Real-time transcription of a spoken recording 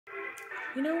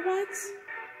You know what?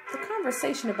 The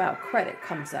conversation about credit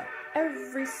comes up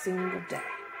every single day.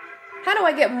 How do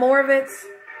I get more of it?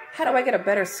 How do I get a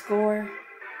better score?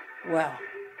 Well,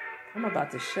 I'm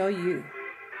about to show you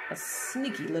a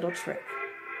sneaky little trick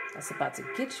that's about to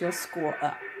get your score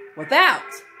up without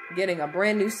getting a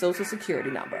brand new Social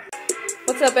Security number.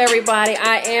 What's up, everybody?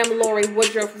 I am Lorie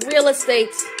Woodruff, real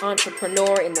estate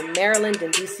entrepreneur in the Maryland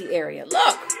and DC area.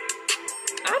 Look,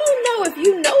 I don't know if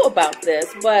you know about this,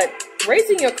 but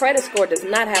raising your credit score does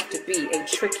not have to be a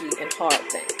tricky and hard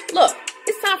thing. Look,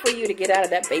 it's time for you to get out of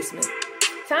that basement.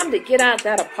 Time to get out of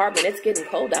that apartment. It's getting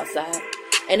cold outside.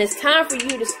 And it's time for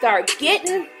you to start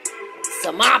getting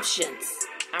some options.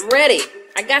 I'm ready.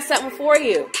 I got something for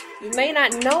you. You may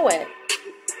not know it,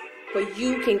 but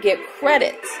you can get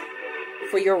credit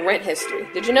for your rent history.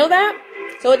 Did you know that?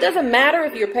 So it doesn't matter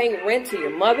if you're paying rent to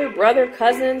your mother, brother,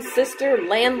 cousin, sister,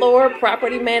 landlord,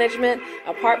 property management,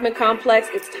 apartment complex.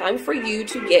 It's time for you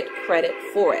to get credit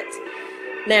for it.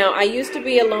 Now, I used to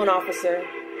be a loan officer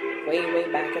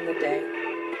way back in the day,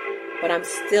 but I'm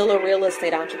still a real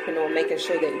estate entrepreneur, making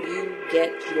sure that you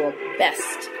get your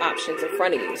best options in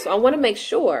front of you. So I want to make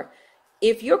sure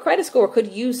if your credit score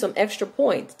could use some extra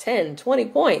points, 10, 20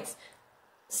 points,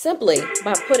 simply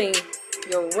by putting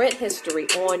your rent history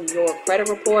on your credit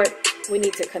report, we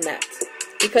need to connect.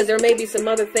 Because there may be some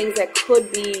other things that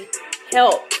could be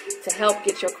help to help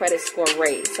get your credit score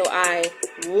raised. So I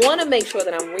want to make sure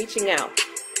that I'm reaching out.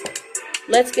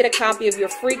 Let's get a copy of your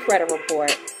free credit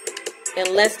report and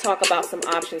let's talk about some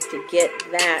options to get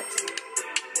that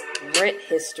rent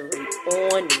history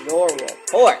on your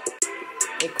report.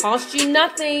 It costs you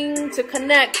nothing to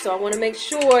connect, so I want to make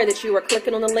sure that you are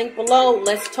clicking on the link below.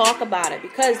 Let's talk about it,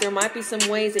 because there might be some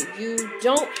ways that you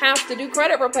don't have to do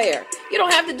credit repair. You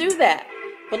don't have to do that.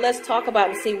 But let's talk about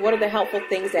it and see what are the helpful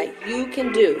things that you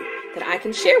can do that I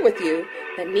can share with you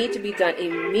that need to be done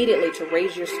immediately to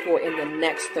raise your score in the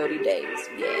next 30 days.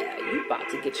 Yeah, you about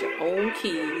to get your own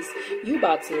keys. You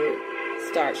about to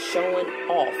start showing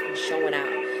off and showing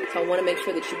out. So I want to make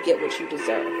sure that you get what you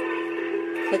deserve.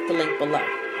 Click the link below.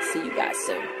 See you guys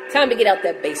soon. Time to get out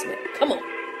that basement. Come on.